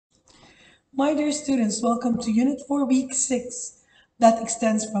My dear students, welcome to Unit 4, Week 6, that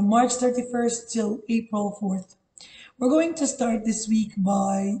extends from March 31st till April 4th. We're going to start this week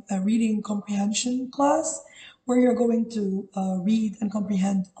by a reading comprehension class where you're going to read and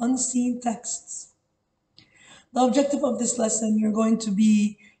comprehend unseen texts. The objective of this lesson, you're going to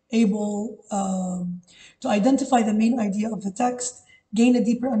be able to identify the main idea of the text, gain a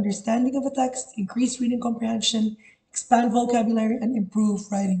deeper understanding of a text, increase reading comprehension, expand vocabulary, and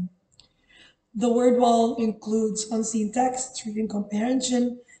improve writing. The word wall includes unseen text, reading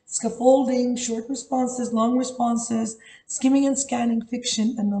comprehension, scaffolding, short responses, long responses, skimming and scanning,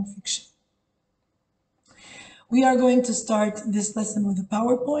 fiction and nonfiction. We are going to start this lesson with a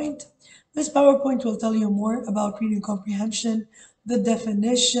PowerPoint. This PowerPoint will tell you more about reading comprehension, the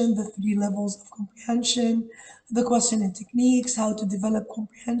definition, the 3 levels of comprehension, the question and techniques, how to develop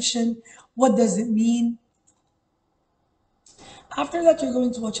comprehension, what does it mean. After that, you're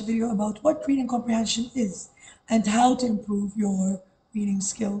going to watch a video about what reading comprehension is and how to improve your reading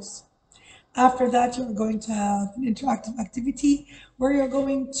skills. After that, you're going to have an interactive activity where you're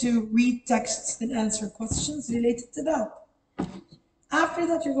going to read texts and answer questions related to that. After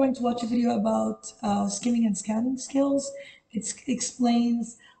that, you're going to watch a video about skimming and scanning skills. It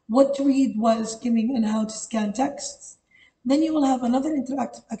explains what to read while skimming and how to scan texts. Then you will have another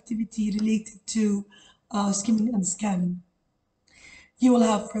interactive activity related to skimming and scanning. You will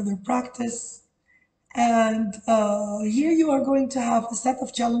have further practice. And here you are going to have a set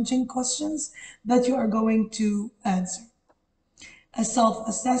of challenging questions that you are going to answer. A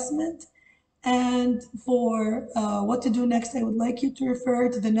self-assessment. And for what to do next, I would like you to refer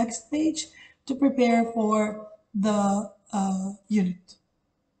to the next page to prepare for the unit.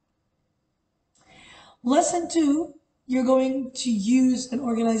 Lesson 2, you're going to use an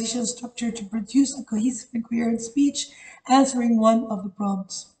organizational structure to produce a cohesive and coherent speech answering one of the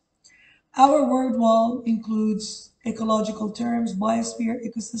prompts. Our word wall includes ecological terms, biosphere,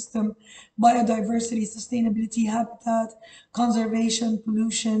 ecosystem, biodiversity, sustainability, habitat, conservation,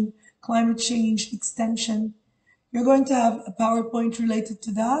 pollution, climate change, extension. You're going to have a PowerPoint related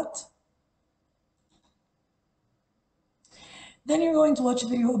to that. Then you're going to watch a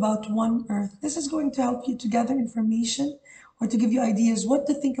video about One Earth. This is going to help you to gather information or to give you ideas what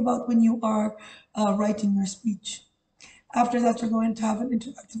to think about when you are writing your speech. After that, you're going to have an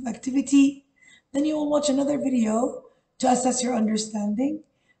interactive activity. Then you will watch another video to assess your understanding.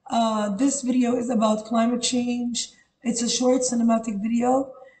 This video is about climate change. It's a short cinematic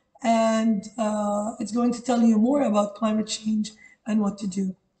video, and it's going to tell you more about climate change and what to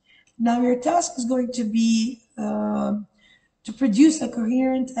do. Now, your task is going to be to produce a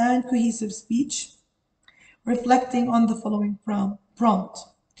coherent and cohesive speech reflecting on the following prompt.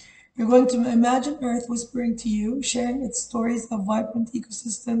 You're going to imagine Earth whispering to you, sharing its stories of vibrant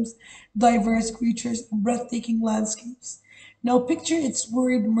ecosystems, diverse creatures, and breathtaking landscapes. Now picture its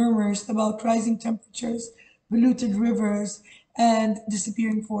worried murmurs about rising temperatures, polluted rivers, and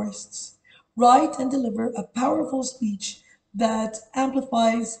disappearing forests. Write and deliver a powerful speech that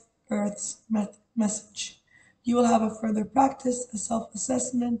amplifies Earth's message. You will have a further practice, a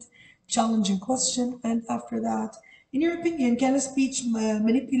self-assessment, challenging question, and after that, in your opinion, can a speech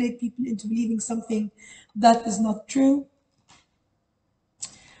manipulate people into believing something that is not true?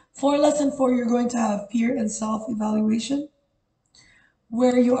 For lesson 4, you're going to have peer and self-evaluation,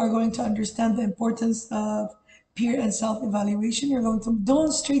 where you are going to understand the importance of peer and self-evaluation. You're going to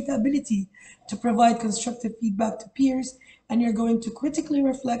demonstrate the ability to provide constructive feedback to peers, and you're going to critically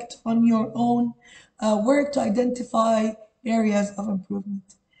reflect on your own work to identify areas of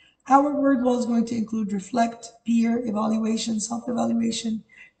improvement. Our word wall is going to include reflect, peer, evaluation, self-evaluation,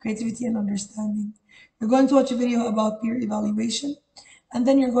 creativity, and understanding. You're going to watch a video about peer evaluation, and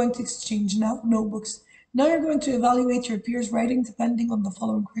then you're going to exchange notebooks. Now you're going to evaluate your peers' writing depending on the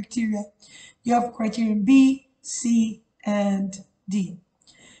following criteria. You have criterion B, C, and D.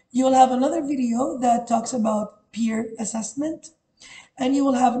 You will have another video that talks about peer assessment, and you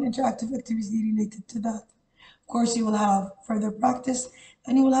will have an interactive activity related to that. Of course, you will have further practice,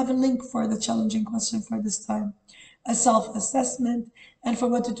 and you will have a link for the challenging question for this time, a self-assessment, and for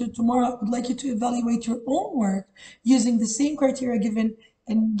what to do tomorrow, I would like you to evaluate your own work using the same criteria given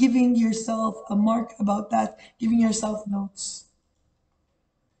and giving yourself a mark about that, giving yourself notes.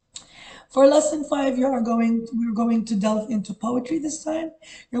 For lesson 5, we're going to delve into poetry this time.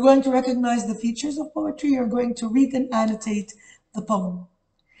 You're going to recognize the features of poetry. You're going to read and annotate the poem.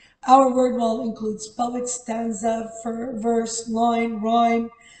 Our word wall includes poet, stanza, verse, line, rhyme,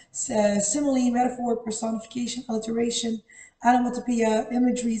 simile, metaphor, personification, alliteration, onomatopoeia,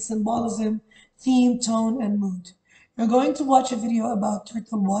 imagery, symbolism, theme, tone, and mood. You're going to watch a video about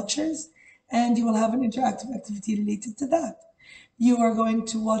turtle watchers, and you will have an interactive activity related to that. You are going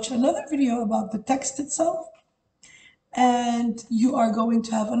to watch another video about the text itself, and you are going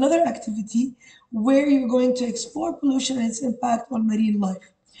to have another activity where you're going to explore pollution and its impact on marine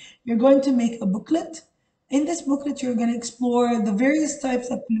life. You're going to make a booklet. In this booklet, you're going to explore the various types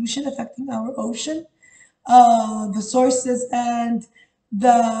of pollution affecting our ocean, the sources, and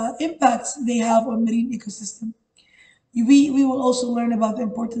the impacts they have on marine ecosystem. We will also learn about the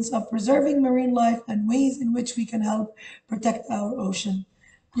importance of preserving marine life and ways in which we can help protect our ocean.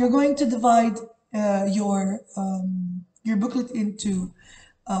 You're going to divide your booklet into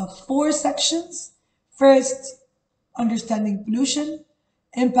four sections. First, understanding pollution,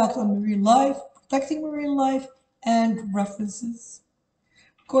 impact on marine life, protecting marine life, and references.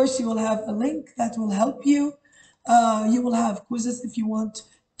 Of course, you will have a link that will help you. You will have quizzes if you want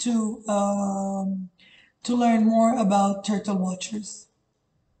to learn more about turtle watchers.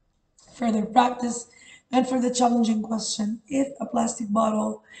 Further practice, and for the challenging question, if a plastic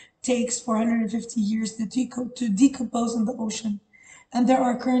bottle takes 450 years to decompose in the ocean, and there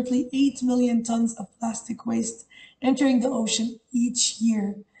are currently 8 million tons of plastic waste entering the ocean each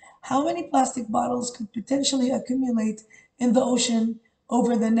year, how many plastic bottles could potentially accumulate in the ocean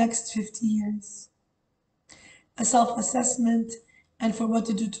over the next 50 years? A self-assessment, and for what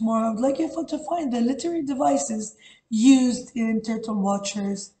to do tomorrow, I would like you to find the literary devices used in Turtle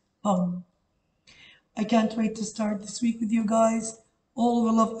Watcher's poem. I can't wait to start this week with you guys. All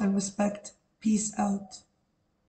the love and respect. Peace out.